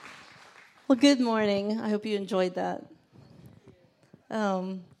Well, good morning. I hope you enjoyed that.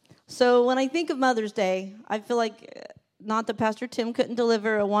 So when I think of Mother's Day, I feel like not that Pastor Tim couldn't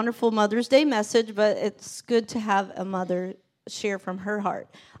deliver a wonderful Mother's Day message, but it's good to have a mother share from her heart.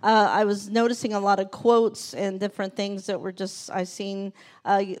 I was noticing a lot of quotes and different things that were I've seen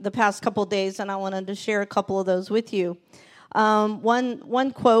the past couple of days, and I wanted to share a couple of those with you.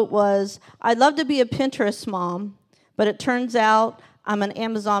 One quote was, "I'd love to be a Pinterest mom, but it turns out I'm an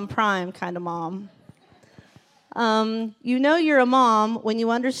Amazon Prime kind of mom." You know you're a mom when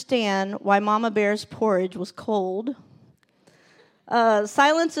you understand why Mama Bear's porridge was cold.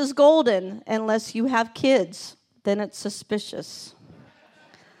 Silence is golden unless you have kids. Then it's suspicious.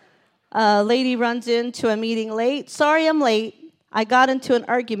 A lady runs into a meeting late. "Sorry I'm late. I got into an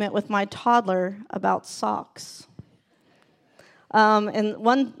argument with my toddler about socks." And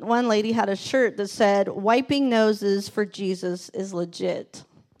one lady had a shirt that said, "Wiping noses for Jesus is legit."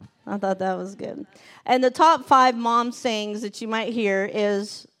 I thought that was good. And the top 5 mom sayings that you might hear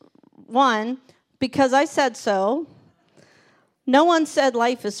is, 1, "Because I said so." "No one said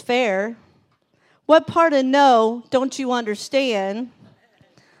life is fair." "What part of no don't you understand?"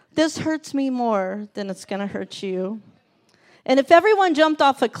 "This hurts me more than it's going to hurt you." "And if everyone jumped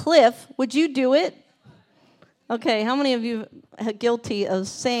off a cliff, would you do it?" Okay, how many of you are guilty of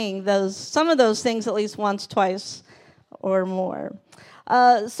saying some of those things at least once, twice, or more?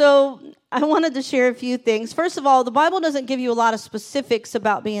 So I wanted to share a few things. First of all, the Bible doesn't give you a lot of specifics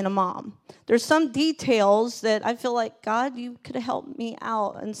about being a mom. There's some details that I feel like, God, you could have helped me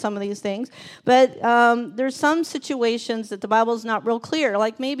out in some of these things. But there's some situations that the Bible is not real clear.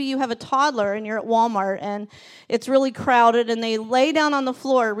 Like maybe you have a toddler and you're at Walmart and it's really crowded and they lay down on the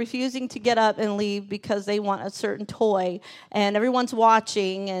floor refusing to get up and leave because they want a certain toy. And everyone's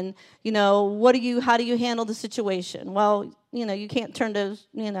watching and, how do you handle the situation? Well, you can't turn to,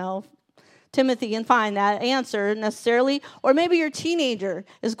 Timothy and find that answer necessarily. Or maybe your teenager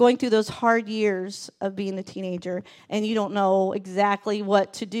is going through those hard years of being a teenager and you don't know exactly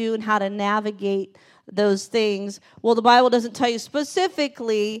what to do and how to navigate those things. Well, the Bible doesn't tell you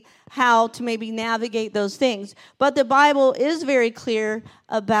specifically how to maybe navigate those things. But the Bible is very clear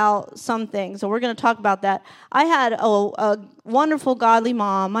about some things. So we're going to talk about that. I had a wonderful, godly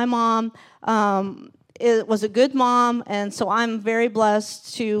mom. My mom was a good mom, and so I'm very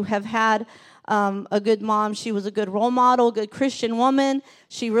blessed to have had a good mom. She was a good role model, a good Christian woman.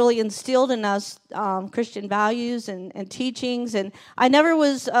 She really instilled in us Christian values and teachings, and I never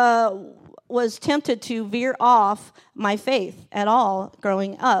was tempted to veer off my faith at all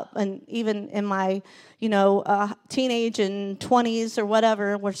growing up, and even in my teenage and 20s or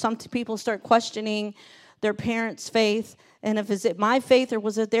whatever, where some people start questioning their parents' faith. And is it my faith or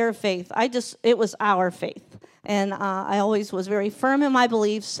was it their faith? It was our faith. And I always was very firm in my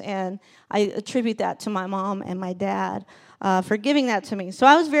beliefs, and I attribute that to my mom and my dad for giving that to me. So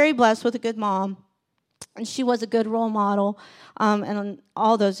I was very blessed with a good mom, and she was a good role model and in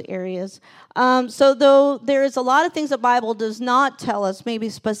all those areas. So though there is a lot of things the Bible does not tell us, maybe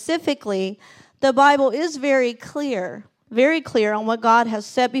specifically, the Bible is very clear on what God has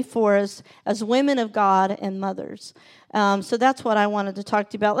set before us as women of God and mothers. So that's what I wanted to talk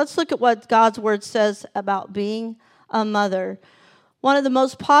to you about. Let's look at what God's Word says about being a mother. One of the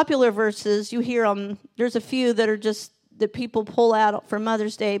most popular verses you hear there's a few that are just that people pull out for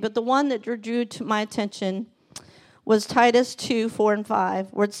Mother's Day, but the one that drew to my attention was Titus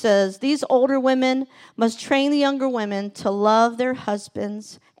 2:4-5, where it says, "These older women must train the younger women to love their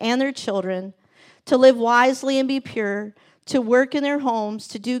husbands and their children, to live wisely and be pure, to work in their homes,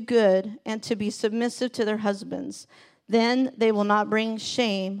 to do good, and to be submissive to their husbands. Then they will not bring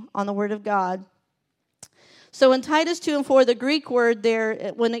shame on the word of God." So in Titus 2:4, the Greek word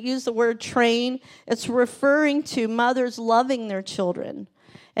there, when it used the word train, it's referring to mothers loving their children.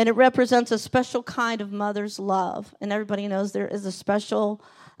 And it represents a special kind of mother's love. And everybody knows there is a special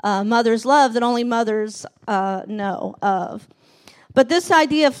mother's love that only mothers know of. But this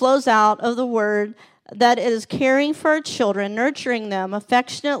idea flows out of the word that it is caring for our children, nurturing them,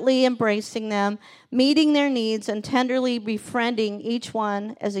 affectionately embracing them, meeting their needs, and tenderly befriending each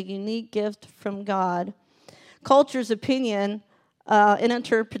one as a unique gift from God. Culture's opinion and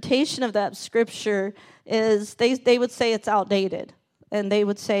interpretation of that scripture is they would say it's outdated. And they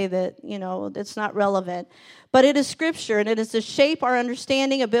would say that, it's not relevant. But it is scripture, and it is to shape our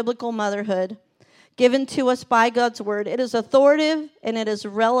understanding of biblical motherhood given to us by God's word. It is authoritative, and it is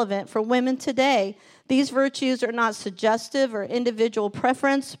relevant for women today. These virtues are not suggestive or individual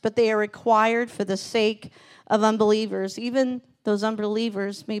preference, but they are required for the sake of unbelievers. Even those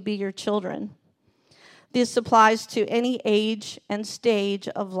unbelievers may be your children. This applies to any age and stage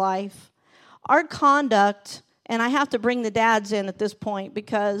of life. our conduct, and I have to bring the dads in at this point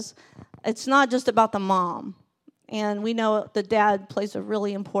because it's not just about the mom. And we know the dad plays a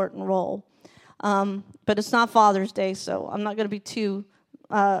really important role. But it's not Father's Day, so I'm not going to be too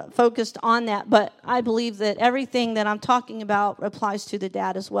focused on that. But I believe that everything that I'm talking about applies to the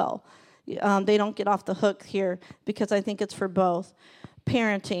dad as well. They don't get off the hook here because I think it's for both,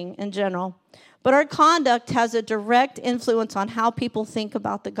 parenting in general. But our conduct has a direct influence on how people think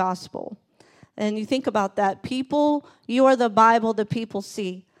about the gospel. And you think about that. People, you are the Bible that people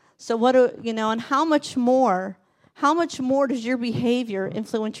see. So and how much more does your behavior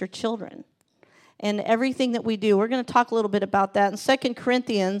influence your children? And everything that we do. We're going to talk a little bit about that. In 2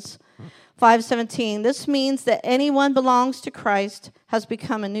 Corinthians 5:17, this means that anyone belongs to Christ has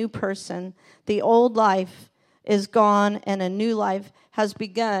become a new person. The old life is gone and a new life has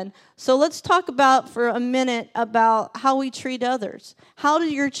begun. So let's talk about for a minute about how we treat others. How do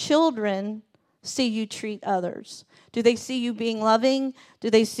your children see you treat others? Do they see you being loving? Do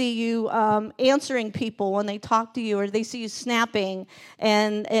they see you answering people when they talk to you? Or do they see you snapping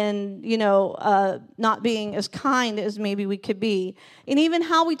and not being as kind as maybe we could be? And even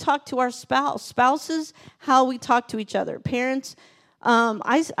how we talk to our spouses, how we talk to each other. Parents,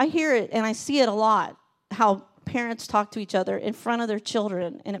 I hear it and I see it a lot, how parents talk to each other in front of their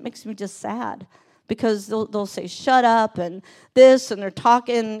children, and it makes me just sad. Because they'll say, shut up, and this, and they're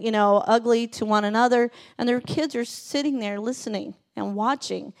talking, ugly to one another, and their kids are sitting there listening and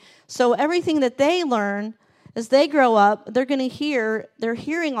watching. So everything that they learn as they grow up, they're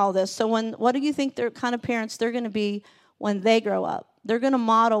hearing all this. So what do you think they're kind of parents they're going to be when they grow up? They're going to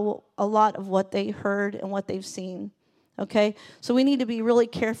model a lot of what they heard and what they've seen. Okay? So we need to be really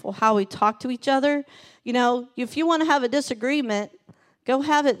careful how we talk to each other. If you want to have a disagreement, go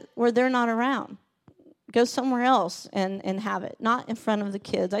have it where they're not around. Go somewhere else and have it, not in front of the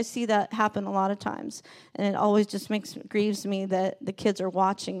kids. I see that happen a lot of times, and it always just grieves me that the kids are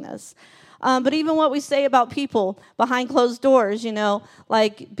watching this. But even what we say about people behind closed doors,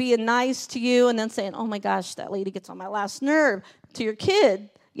 like being nice to you and then saying, oh my gosh, that lady gets on my last nerve, to your kid,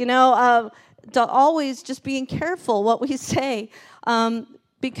 to always just being careful what we say,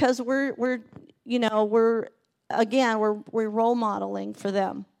 because we're role modeling for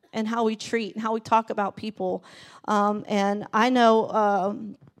them. And how we treat and how we talk about people. And I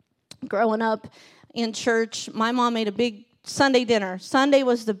know growing up in church, my mom made a big Sunday dinner. Sunday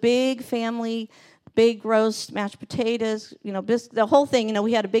was the big family, big roast, mashed potatoes, the whole thing.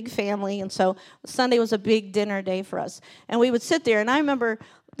 We had a big family, and so Sunday was a big dinner day for us. And we would sit there, and I remember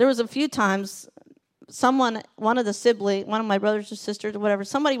there was a few times one of my brothers or sisters or whatever,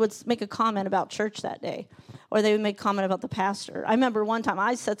 somebody would make a comment about church that day. Or they would make a comment about the pastor. I remember one time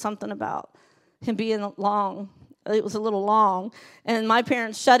I said something about him being long. It was a little long. And my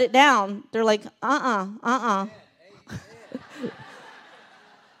parents shut it down. They're like,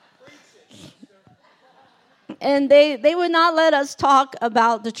 And they would not let us talk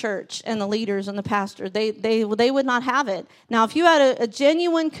about the church and the leaders and the pastor. They would not have it. Now, if you had a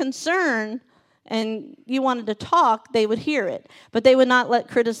genuine concern and you wanted to talk, they would hear it. But they would not let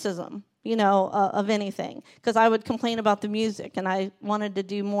criticism of anything, because I would complain about the music, and I wanted to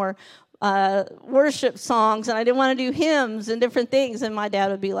do more worship songs, and I didn't want to do hymns and different things, and my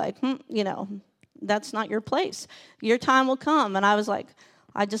dad would be like, that's not your place. Your time will come. And I was like,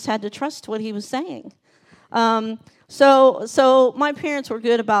 I just had to trust what he was saying. So my parents were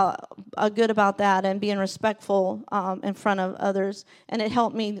good about that and being respectful in front of others, and it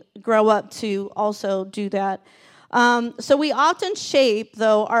helped me grow up to also do that. So we often shape,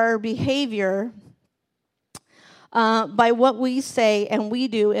 though, our behavior by what we say and we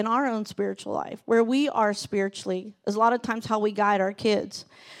do in our own spiritual life. Where we are spiritually is a lot of times how we guide our kids.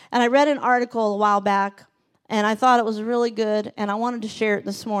 And I read an article a while back, and I thought it was really good, and I wanted to share it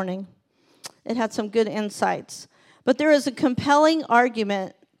this morning. It had some good insights. But there is a compelling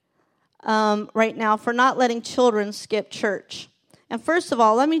argument right now for not letting children skip church. And first of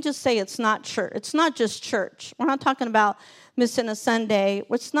all, let me just say it's not church. It's not just church. We're not talking about missing a Sunday.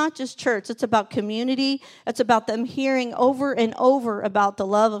 It's not just church. It's about community. It's about them hearing over and over about the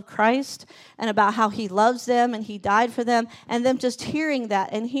love of Christ and about how he loves them and he died for them, and them just hearing that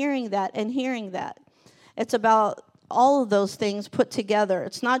and hearing that and hearing that. It's about all of those things put together.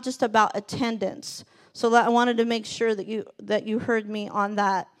 It's not just about attendance. So I wanted to make sure that you heard me on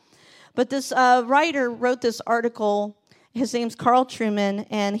that. But this writer wrote this article. His name's Carl Trueman,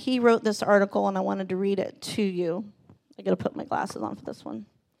 and he wrote this article, and I wanted to read it to you. I got to put my glasses on for this one.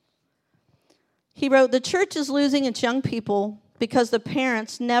 He wrote, "The church is losing its young people because the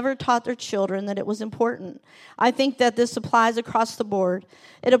parents never taught their children that it was important. I think that this applies across the board.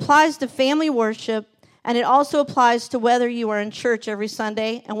 It applies to family worship, and it also applies to whether you are in church every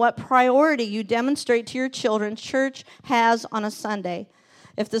Sunday and what priority you demonstrate to your children church has on a Sunday.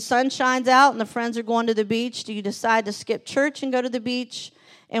 If the sun shines out and the friends are going to the beach, do you decide to skip church and go to the beach?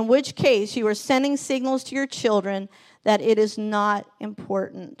 In which case, you are sending signals to your children that it is not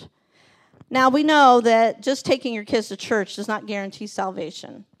important. Now, we know that just taking your kids to church does not guarantee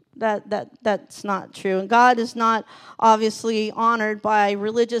salvation. That's not true. And God is not obviously honored by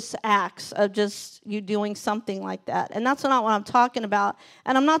religious acts of just you doing something like that. And that's not what I'm talking about.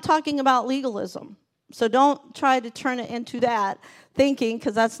 And I'm not talking about legalism. So don't try to turn it into that thinking,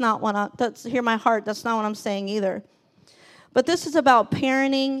 because that's hear my heart, that's not what I'm saying either. But this is about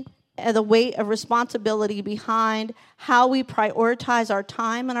parenting and the weight of responsibility behind how we prioritize our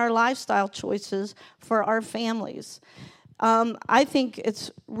time and our lifestyle choices for our families. I think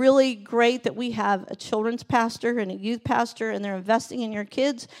it's really great that we have a children's pastor and a youth pastor, and they're investing in your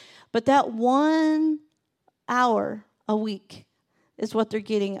kids. But that 1 hour a week is what they're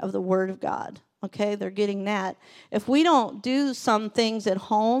getting of the Word of God. Okay, they're getting that. If we don't do some things at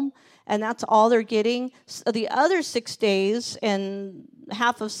home, and that's all they're getting, the other 6 days and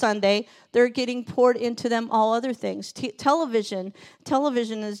half of Sunday, they're getting poured into them all other things. Television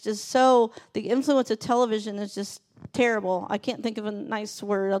is just the influence of television is just terrible. I can't think of a nice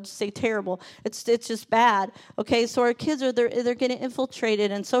word. I'll just say terrible. It's just bad. Okay, so our kids they're getting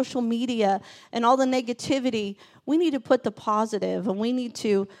infiltrated in social media and all the negativity. We need to put the positive, and we need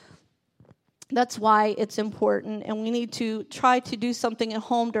to. That's why it's important, and we need to try to do something at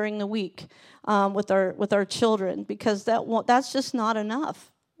home during the week with our children, because that's just not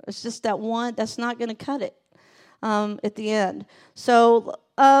enough. It's just that one that's not going to cut it at the end. So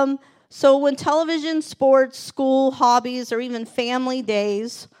when television, sports, school, hobbies, or even family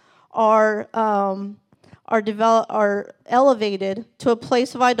days are elevated to a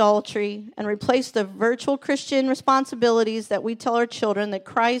place of idolatry and replace the virtual Christian responsibilities that we tell our children that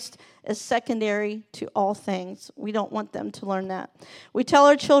Christ is secondary to all things. We don't want them to learn that. We tell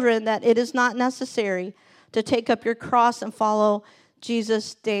our children that it is not necessary to take up your cross and follow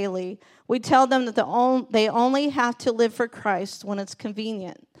Jesus daily. We tell them that they only have to live for Christ when it's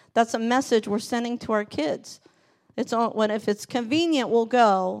convenient. That's a message we're sending to our kids. If it's convenient, we'll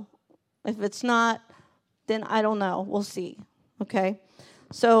go. If it's not, then I don't know. We'll see. Okay?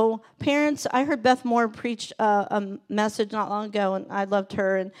 So parents, I heard Beth Moore preach a message not long ago, and I loved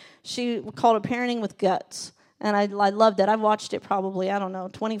her, and she called it Parenting with Guts. And I loved it. I've watched it probably,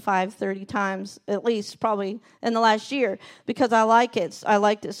 25, 30 times, at least probably in the last year, because I like it. I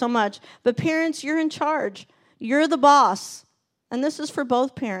liked it so much. But parents, you're in charge. You're the boss. And this is for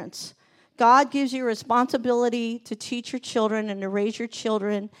both parents. God gives you a responsibility to teach your children and to raise your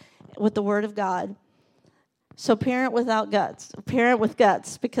children with the Word of God. So parent with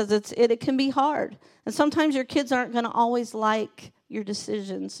guts, because it can be hard. And sometimes your kids aren't going to always like your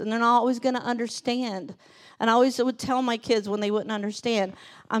decisions, and they're not always going to understand. And I always would tell my kids when they wouldn't understand,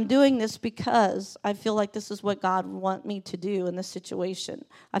 I'm doing this because I feel like this is what God would want me to do in this situation.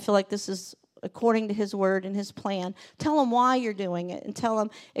 I feel like this is according to His Word and His plan. Tell them why you're doing it,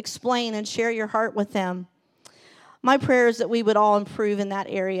 and explain and share your heart with them. My prayer is that we would all improve in that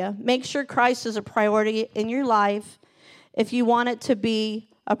area. Make sure Christ is a priority in your life if you want it to be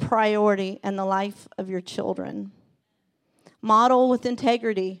a priority in the life of your children. Model with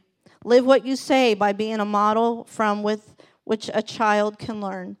integrity. Live what you say by being a model from which a child can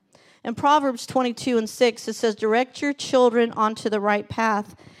learn. In Proverbs 22:6, it says, direct your children onto the right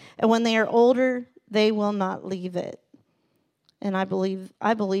path, and when they are older, they will not leave it. And I believe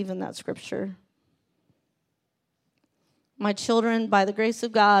in that scripture. My children, by the grace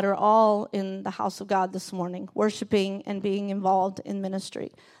of God, are all in the house of God this morning, worshiping and being involved in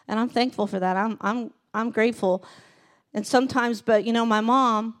ministry. And I'm thankful for that. I'm grateful. And sometimes, but my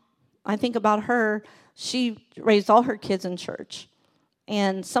mom, I think about her, she raised all her kids in church.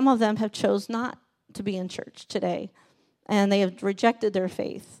 And some of them have chose not to be in church today. And they have rejected their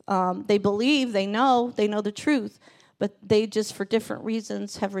faith. They believe, they know the truth, but they just, for different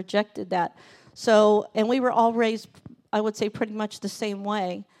reasons, have rejected that. So, and we were all raised, I would say, pretty much the same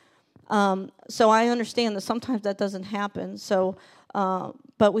way. So I understand that sometimes that doesn't happen. So,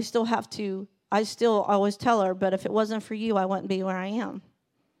 but we still have to, I still always tell her, but if it wasn't for you, I wouldn't be where I am.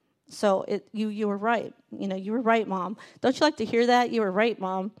 So you were right. You were right, Mom. Don't you like to hear that? You were right,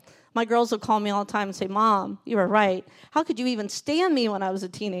 Mom. My girls will call me all the time and say, Mom, you were right. How could you even stand me when I was a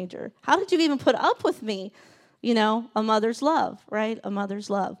teenager? How did you even put up with me? A mother's love, right? A mother's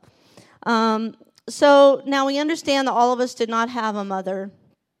love. So now we understand that all of us did not have a mother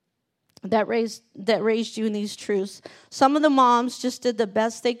that raised you in these truths. Some of the moms just did the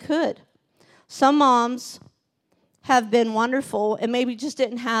best they could. Some moms have been wonderful and maybe just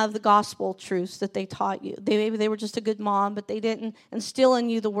didn't have the gospel truths that they taught you. Maybe they were just a good mom, but they didn't instill in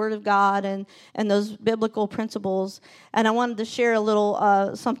you the word of God and those biblical principles. And I wanted to share a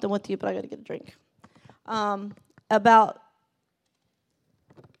little something with you, but I got to get a drink.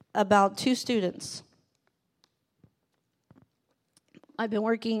 About 2 students. I've been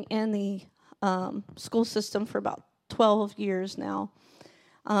working in the school system for about 12 years now.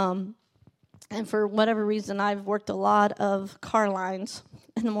 And for whatever reason, I've worked a lot of car lines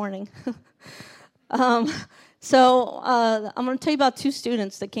in the morning. So I'm going to tell you about 2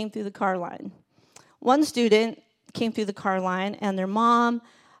 students that came through the car line. One student came through the car line, and their mom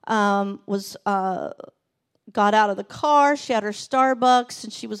got out of the car. She had her Starbucks,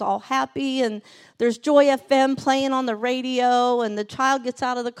 and she was all happy. And there's Joy FM playing on the radio, and the child gets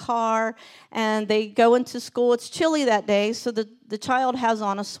out of the car, and they go into school. It's chilly that day, so the child has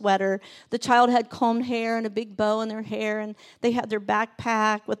on a sweater. The child had combed hair and a big bow in their hair, and they had their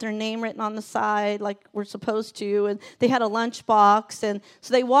backpack with their name written on the side like we're supposed to, and they had a lunchbox. And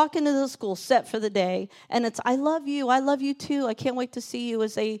so they walk into the school set for the day, and it's, I love you too, I can't wait to see you,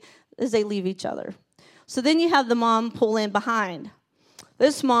 as they leave each other. So then you have the mom pull in behind.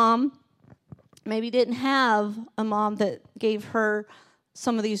 This mom maybe didn't have a mom that gave her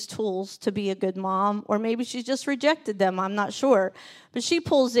some of these tools to be a good mom, or maybe she just rejected them, I'm not sure. But she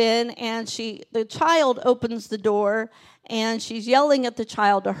pulls in, and the child opens the door, and she's yelling at the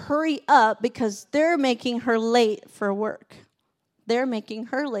child to hurry up because they're making her late for work.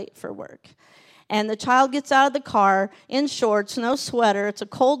 And the child gets out of the car in shorts, no sweater, it's a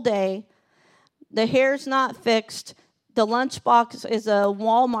cold day. The hair's not fixed. The lunchbox is a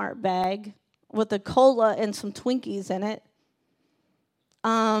Walmart bag with a cola and some Twinkies in it.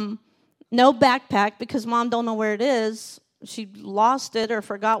 No backpack because mom don't know where it is. She lost it or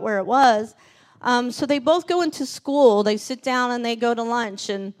forgot where it was. So they both go into school. They sit down and they go to lunch.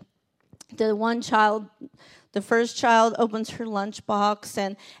 And the first child opens her lunchbox,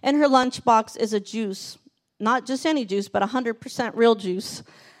 and in her lunchbox is a juice. Not just any juice, but 100% real juice.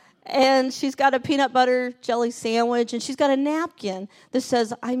 And she's got a peanut butter jelly sandwich, and she's got a napkin that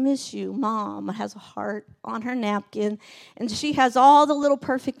says, I miss you, Mom. It has a heart on her napkin. And she has all the little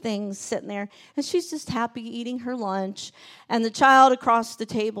perfect things sitting there. And she's just happy eating her lunch. And the child across the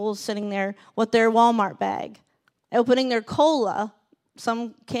table is sitting there with their Walmart bag, opening their cola,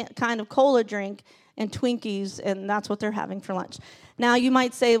 some kind of cola drink, and Twinkies, and that's what they're having for lunch. Now, you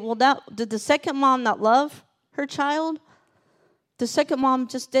might say, well, did the second mom not love her child? The second mom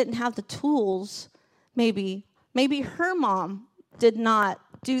just didn't have the tools, maybe. Maybe her mom did not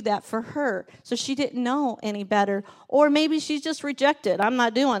do that for her, so she didn't know any better. Or maybe she's just rejected. I'm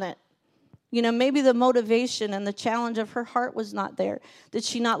not doing it. Maybe the motivation and the challenge of her heart was not there. Did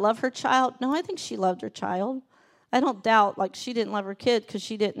she not love her child? No, I think she loved her child. I don't doubt, she didn't love her kid because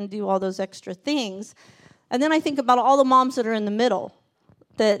she didn't do all those extra things. And then I think about all the moms that are in the middle.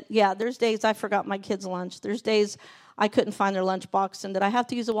 There's days I forgot my kids' lunch. There's days I couldn't find their lunchbox, and did I have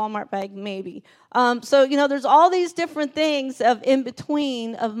to use a Walmart bag? Maybe. So there's all these different things of in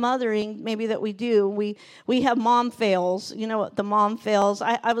between of mothering maybe that we do. We have mom fails. You know what the mom fails?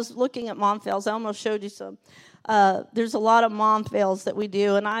 I was looking at mom fails. I almost showed you some. There's a lot of mom fails that we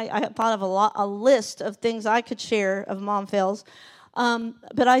do, and I thought of a list of things I could share of mom fails.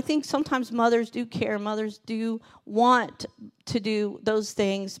 But I think sometimes mothers do care. Mothers do want to do those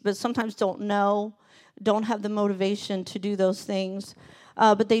things, but sometimes don't have the motivation to do those things.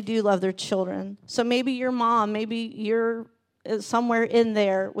 But they do love their children. So maybe your mom, maybe you're somewhere in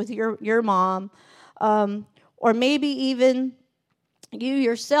there with your mom, or maybe even you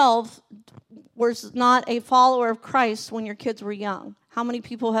yourself was not a follower of Christ when your kids were young. How many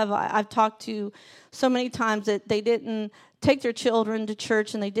people have I've talked to so many times that they didn't take their children to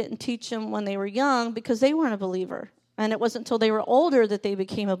church and they didn't teach them when they were young because they weren't a believer. And it wasn't until they were older that they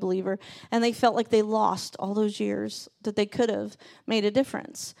became a believer, and they felt like they lost all those years that they could have made a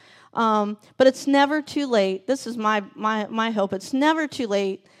difference. But it's never too late. This is my hope. It's never too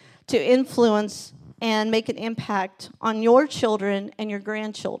late to influence and make an impact on your children and your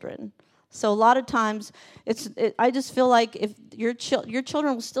grandchildren. So a lot of times, I just feel like if your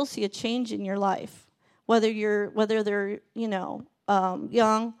children will still see a change in your life, whether they're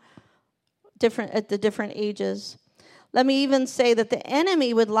young, different at the different ages. Let me even say that the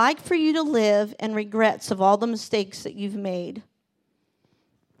enemy would like for you to live in regrets of all the mistakes that you've made.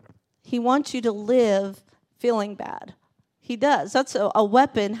 He wants you to live feeling bad. He does. That's a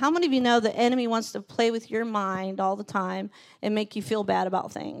weapon. How many of you know the enemy wants to play with your mind all the time and make you feel bad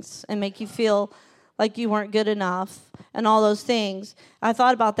about things and make you feel like you weren't good enough and all those things? I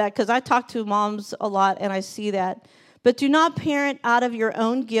thought about that because I talk to moms a lot and I see that. But do not parent out of your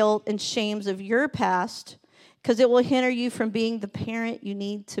own guilt and shames of your past, because it will hinder you from being the parent you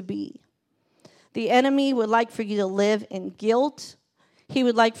need to be. The enemy would like for you to live in guilt. He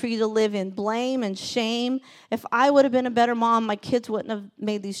would like for you to live in blame and shame. If I would have been a better mom, my kids wouldn't have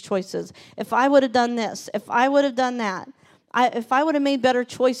made these choices. If I would have done this, if I would have done that, if I would have made better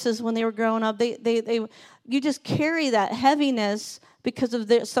choices when they were growing up, you just carry that heaviness because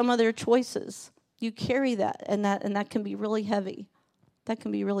of some of their choices. You carry that, and that can be really heavy. That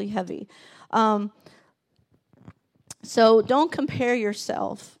can be really heavy. So don't compare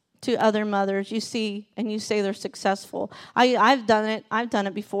yourself to other mothers you see and you say they're successful. I've done it. I've done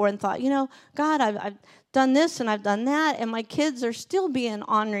it before and thought, God, I've done this and I've done that, and my kids are still being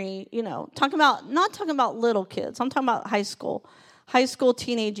ornery. Not talking about little kids. I'm talking about high school. High school,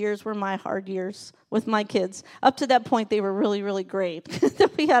 teenage years were my hard years with my kids. Up to that point, they were really, really great. Then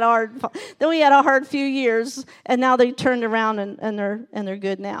we had a hard few years, and now they turned around and they're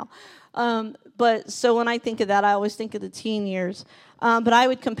good now. But so when I think of that, I always think of the teen years. But I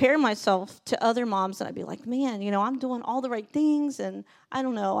would compare myself to other moms, and I'd be like, man, I'm doing all the right things, and I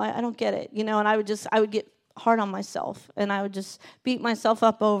don't know, I don't get it, and I would get hard on myself, and I would just beat myself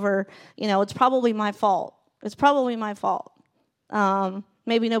up over, it's probably my fault. It's probably my fault.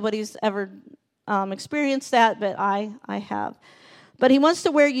 Maybe nobody's ever experienced that, but I have. But he wants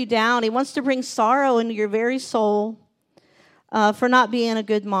to wear you down. He wants to bring sorrow into your very soul for not being a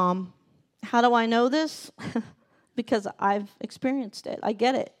good mom. How do I know this? Because I've experienced it. I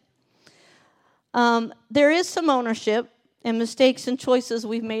get it. There is some ownership in mistakes and choices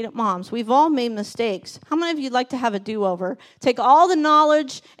we've made at moms. We've all made mistakes. How many of you would like to have a do-over? Take all the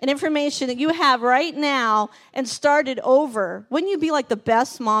knowledge and information that you have right now and start it over. Wouldn't you be like the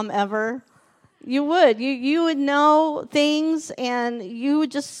best mom ever? You would. You would know things, and you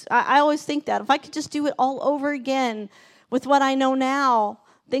would just, I always think that. If I could just do it all over again with what I know now,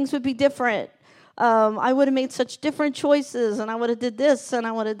 things would be different. I would have made such different choices, and I would have did this, and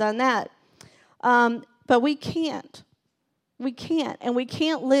I would have done that. But we can't. We can't. And we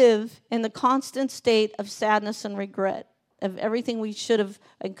can't live in the constant state of sadness and regret of everything we should have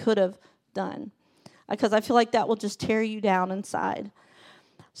and could have done. Because I feel like that will just tear you down inside.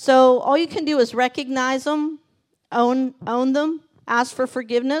 So all you can do is recognize them, own them, ask for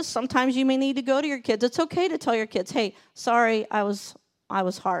forgiveness. Sometimes you may need to go to your kids. It's okay to tell your kids, hey, sorry, I was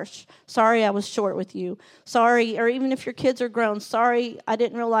harsh. Sorry, I was short with you. Sorry, or even if your kids are grown, sorry, I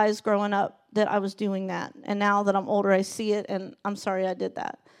didn't realize growing up that I was doing that. And now that I'm older, I see it, and I'm sorry I did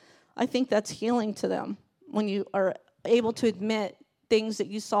that. I think that's healing to them when you are able to admit things that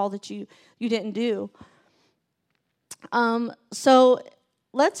you saw that you didn't do. So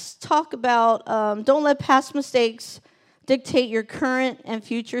let's talk about don't let past mistakes dictate your current and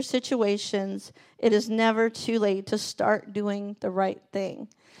future situations. It is never too late to start doing the right thing.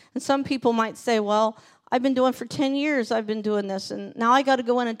 And some people might say, well, I've been doing for 10 years, I've been doing this, and now I got to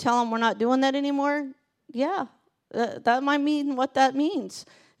go in and tell them we're not doing that anymore? Yeah, that might mean what that means.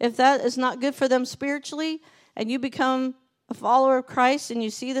 If that is not good for them spiritually, and you become a follower of Christ, and you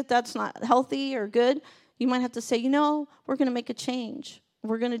see that that's not healthy or good, you might have to say, we're going to make a change.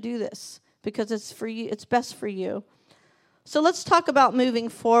 We're going to do this because it's for you. It's best for you. So let's talk about moving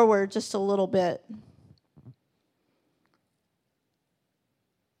forward just a little bit.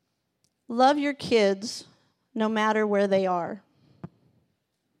 Love your kids no matter where they are.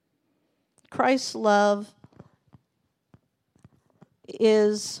 Christ's love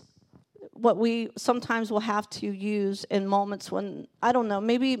is what we sometimes will have to use in moments when, I don't know,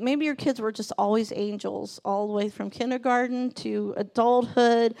 maybe your kids were just always angels all the way from kindergarten to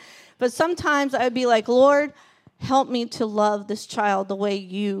adulthood. But sometimes I'd be like, Lord, help me to love this child the way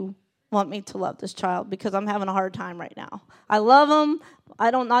you want me to love this child, because I'm having a hard time right now. I love them. I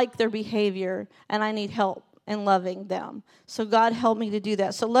don't like their behavior, and I need help in loving them. So God, help me to do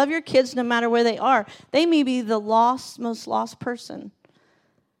that. So love your kids no matter where they are. They may be the most lost person,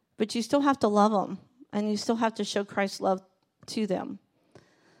 but you still have to love them, and you still have to show Christ's love to them.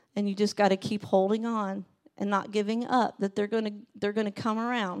 And you just got to keep holding on and not giving up, that they're going to come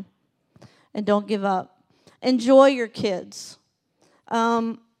around. And don't give up. Enjoy your kids. We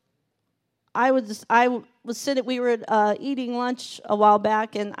were eating lunch a while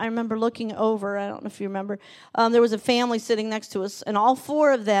back, and I remember looking over. I don't know if you remember. There was a family sitting next to us, and all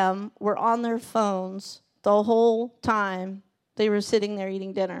four of them were on their phones the whole time they were sitting there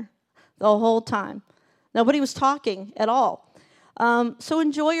eating dinner. The whole time. Nobody was talking at all. So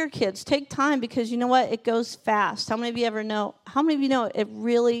enjoy your kids. Take time, because you know what? It goes fast. How many of you know it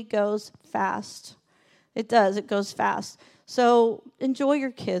really goes fast? It does. It goes fast. So enjoy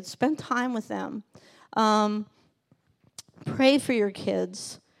your kids. Spend time with them. Pray for your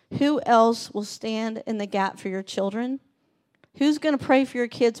kids. Who else will stand in the gap for your children? Who's going to pray for your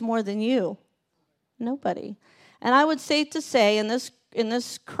kids more than you? Nobody. And I would say in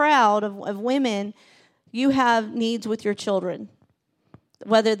this crowd of women, you have needs with your children.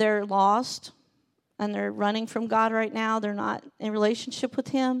 Whether they're lost and they're running from God right now, they're not in relationship with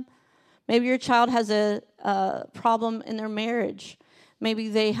Him. Maybe your child has a problem in their marriage. Maybe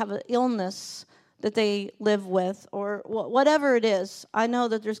they have an illness that they live with, or whatever it is. I know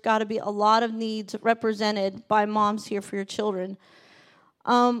that there's got to be a lot of needs represented by moms here for your children.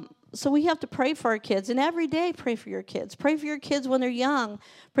 So we have to pray for our kids, and every day pray for your kids. Pray for your kids when they're young.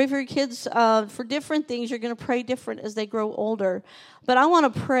 Pray for your kids for different things. You're going to pray different as they grow older. But I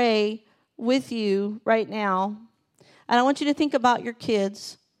want to pray with you right now, and I want you to think about your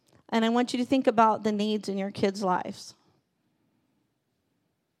kids, and I want you to think about the needs in your kids' lives.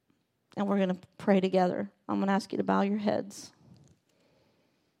 And we're going to pray together. I'm going to ask you to bow your heads.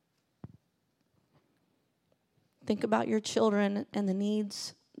 Think about your children and the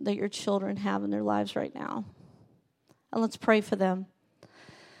needs that your children have in their lives right now. And let's pray for them.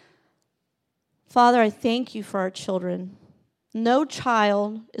 Father, I thank you for our children. No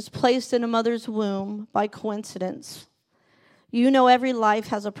child is placed in a mother's womb by coincidence. You know every life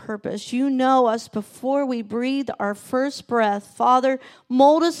has a purpose. You know us before we breathe our first breath. Father,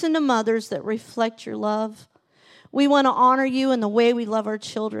 mold us into mothers that reflect your love. We want to honor you in the way we love our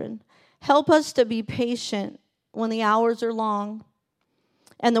children. Help us to be patient when the hours are long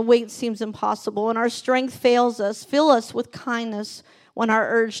and the wait seems impossible and our strength fails us. Fill us with kindness when our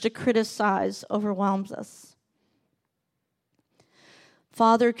urge to criticize overwhelms us.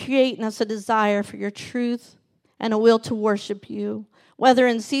 Father, create in us a desire for your truth and a will to worship you, whether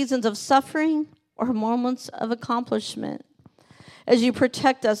in seasons of suffering or moments of accomplishment. As you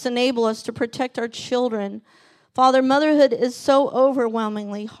protect us, enable us to protect our children. Father, motherhood is so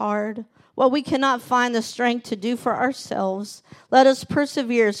overwhelmingly hard. What we cannot find the strength to do for ourselves, let us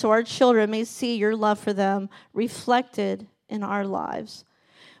persevere so our children may see your love for them reflected in our lives.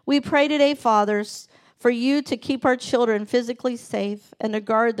 We pray today, fathers, for you to keep our children physically safe and to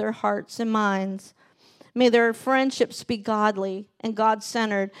guard their hearts and minds. May their friendships be godly and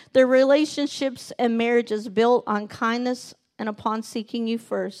God-centered, their relationships and marriages built on kindness and upon seeking you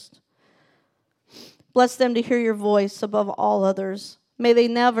first. Bless them to hear your voice above all others. May they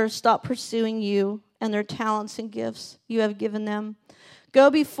never stop pursuing you and their talents and gifts you have given them. Go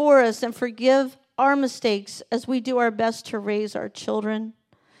before us and forgive our mistakes as we do our best to raise our children.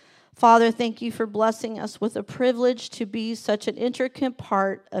 Father, thank you for blessing us with the privilege to be such an intricate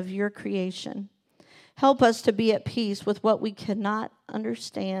part of your creation. Help us to be at peace with what we cannot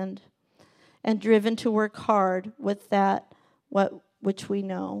understand and driven to work hard with that which we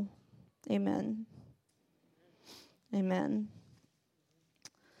know. Amen. Amen.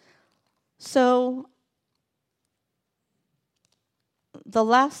 So, the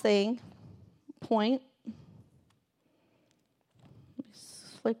last point,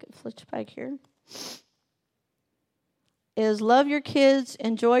 switch back here, is love your kids,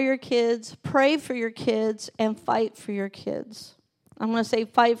 enjoy your kids, pray for your kids, and fight for your kids. I'm going to say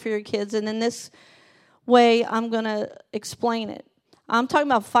fight for your kids, and in this way, I'm going to explain it. I'm talking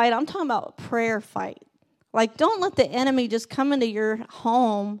about fight. I'm talking about prayer fight. Like, don't let the enemy just come into your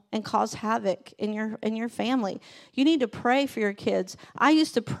home and cause havoc in your family. You need to pray for your kids. I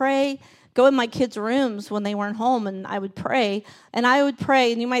used to go in my kids' rooms when they weren't home, and I would pray,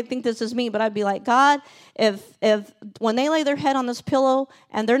 and you might think this is me, but I'd be like, God, if when they lay their head on this pillow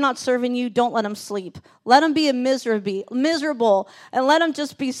and they're not serving you, don't let them sleep. Let them be miserable, and let them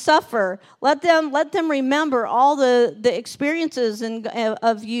just suffer. Let them remember all the experiences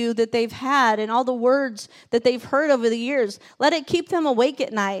of you that they've had and all the words that they've heard over the years. Let it keep them awake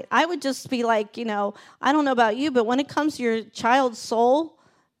at night. I would just be like, I don't know about you, but when it comes to your child's soul,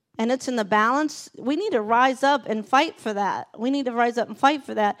 and it's in the balance, we need to rise up and fight for that. When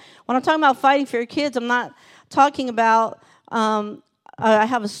I'm talking about fighting for your kids, I'm not talking about, I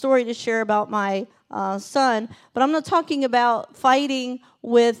have a story to share about my son, but I'm not talking about fighting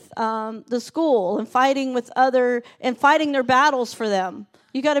with the school and fighting their battles for them.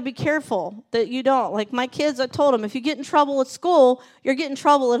 You got to be careful that you don't. Like my kids, I told them, if you get in trouble at school, you're getting in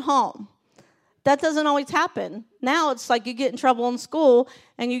trouble at home. That doesn't always happen. Now it's like you get in trouble in school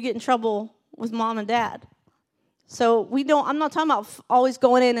and you get in trouble with mom and dad. So I'm not talking about always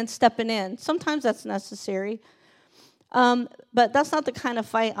going in and stepping in. Sometimes that's necessary. But that's not the kind of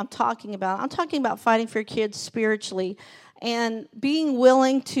fight I'm talking about. I'm talking about fighting for your kids spiritually and being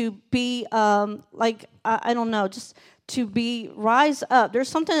willing to be, just to rise up. There's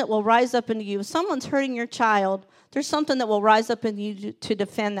something that will rise up into you. If someone's hurting your child, there's something that will rise up in you to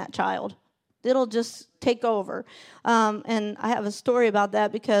defend that child. It'll just take over. And I have a story about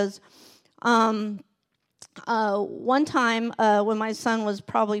that because one time when my son was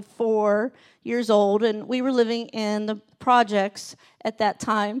probably 4 years old, and we were living in the projects at that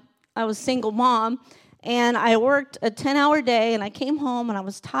time. I was a single mom, and I worked a 10-hour day, and I came home, and I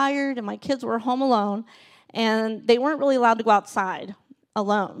was tired, and my kids were home alone, and they weren't really allowed to go outside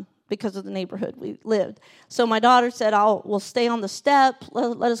alone because of the neighborhood we lived. So my daughter said, we'll stay on the step,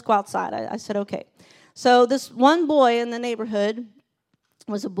 let us go outside. I said, okay. So this one boy in the neighborhood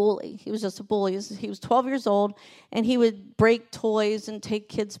was a bully. He was just a bully. He was 12 years old, and he would break toys and take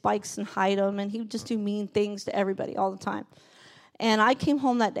kids' bikes and hide them, and he would just do mean things to everybody all the time. And I came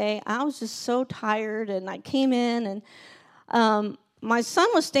home that day. I was just so tired, and I came in, and my son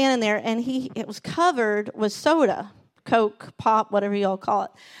was standing there, and it was covered with soda, Coke, pop, whatever y'all call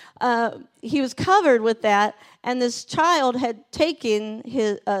it. He was covered with that, and this child had taken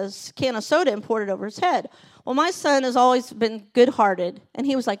a can of soda and poured it over his head. Well, my son has always been good-hearted, and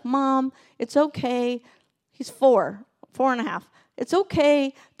he was like, Mom, it's okay. He's 4.5. It's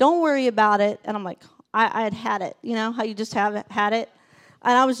okay. Don't worry about it. And I'm like, I had it. You know how you just had it?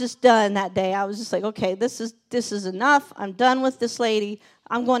 And I was just done that day. I was just like, okay, this is enough. I'm done with this lady.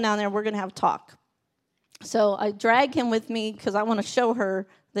 I'm going down there. We're going to have a talk. So I drag him with me because I want to show her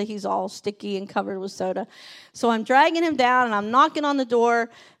that he's all sticky and covered with soda. So I'm dragging him down, and I'm knocking on the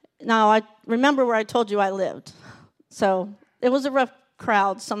door. Now, I remember where I told you I lived. So it was a rough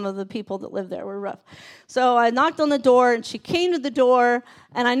crowd. Some of the people that lived there were rough. So I knocked on the door, and she came to the door,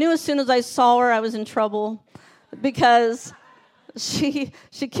 and I knew as soon as I saw her I was in trouble because she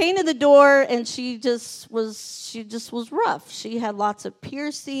came to the door, and she just was rough. She had lots of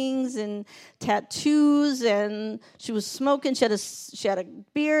piercings and tattoos, and she was smoking. She had a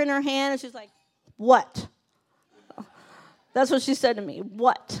beer in her hand, and she was like, "What?" That's what she said to me.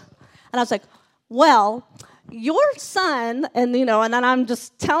 What? And I was like, well, your son, and then I'm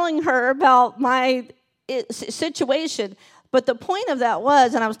just telling her about my situation. But the point of that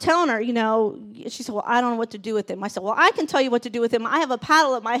was, and I was telling her, she said, well, I don't know what to do with him. I said, well, I can tell you what to do with him. I have a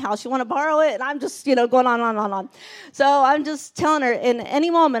paddle at my house. You want to borrow it? And I'm just, going on. So I'm just telling her, in any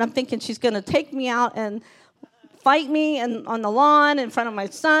moment, I'm thinking she's going to take me out and fight me and on the lawn in front of my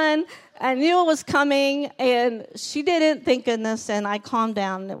son. I knew it was coming, and she didn't, thank goodness, and I calmed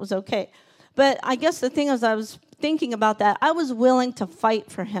down, and it was okay. But I guess the thing is, I was thinking about that. I was willing to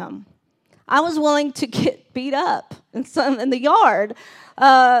fight for him. I was willing to get beat up in the yard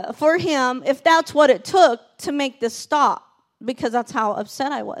for him if that's what it took to make this stop, because that's how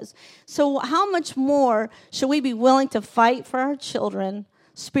upset I was. So how much more should we be willing to fight for our children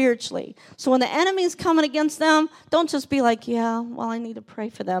spiritually? So when the enemy's coming against them, don't just be like, I need to pray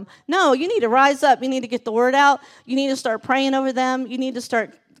for them. No, you need to rise up. You need to get the word out. You need to start praying over them. You need to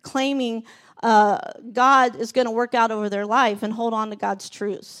start claiming God is going to work out over their life and hold on to God's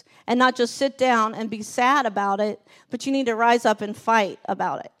truths. And not just sit down and be sad about it, but you need to rise up and fight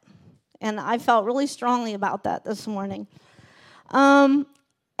about it. And I felt really strongly about that this morning.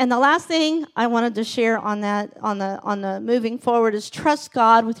 And the last thing I wanted to share on that, on the moving forward, is trust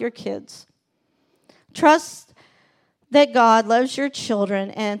God with your kids. Trust that God loves your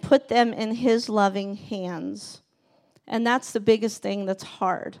children and put them in His loving hands. And that's the biggest thing that's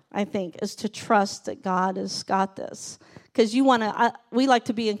hard, I think, is to trust that God has got this. Because we like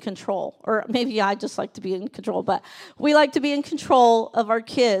to be in control, or maybe I just like to be in control, but we like to be in control of our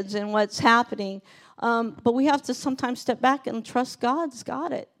kids and what's happening. But we have to sometimes step back and trust God's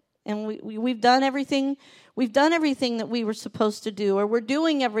got it. And we've done everything. We've done everything that we were supposed to do, or we're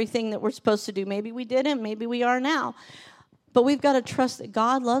doing everything that we're supposed to do. Maybe we didn't. Maybe we are now. But we've got to trust that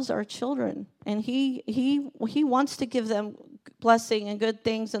God loves our children, and He wants to give them blessing and good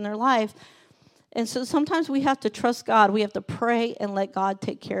things in their life. And so sometimes we have to trust God. We have to pray and let God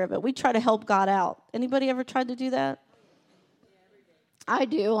take care of it. We try to help God out. Anybody ever tried to do that? I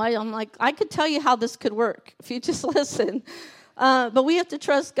do. I'm like, I could tell you how this could work if you just listen. But we have to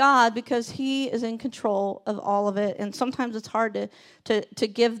trust God because He is in control of all of it. And sometimes it's hard to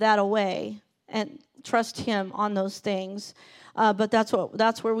give that away and trust Him on those things. But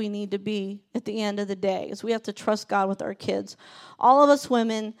that's where we need to be at the end of the day, is we have to trust God with our kids. All of us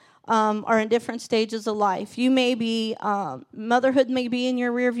women are in different stages of life. You may be, motherhood may be in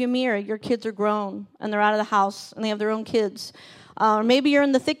your rearview mirror. Your kids are grown and they're out of the house and they have their own kids. Or maybe you're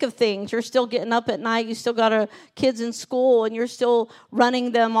in the thick of things. You're still getting up at night. You still got kids in school, and you're still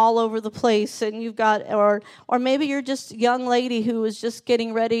running them all over the place. And you've got, or maybe you're just a young lady who is just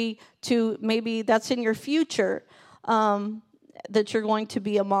getting ready to. Maybe that's in your future that you're going to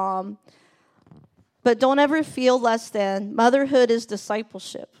be a mom. But don't ever feel less than. Motherhood is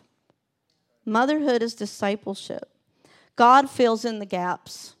discipleship. Motherhood is discipleship. God fills in the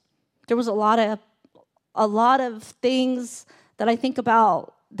gaps. There was a lot of things that I think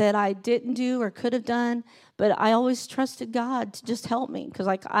about that I didn't do or could have done, but I always trusted God to just help me because,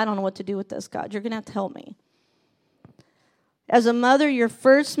 I don't know what to do with this, God. You're going to have to help me. As a mother, your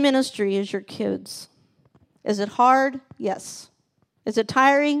first ministry is your kids. Is it hard? Yes. Is it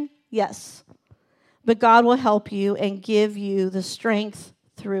tiring? Yes. But God will help you and give you the strength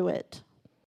through it.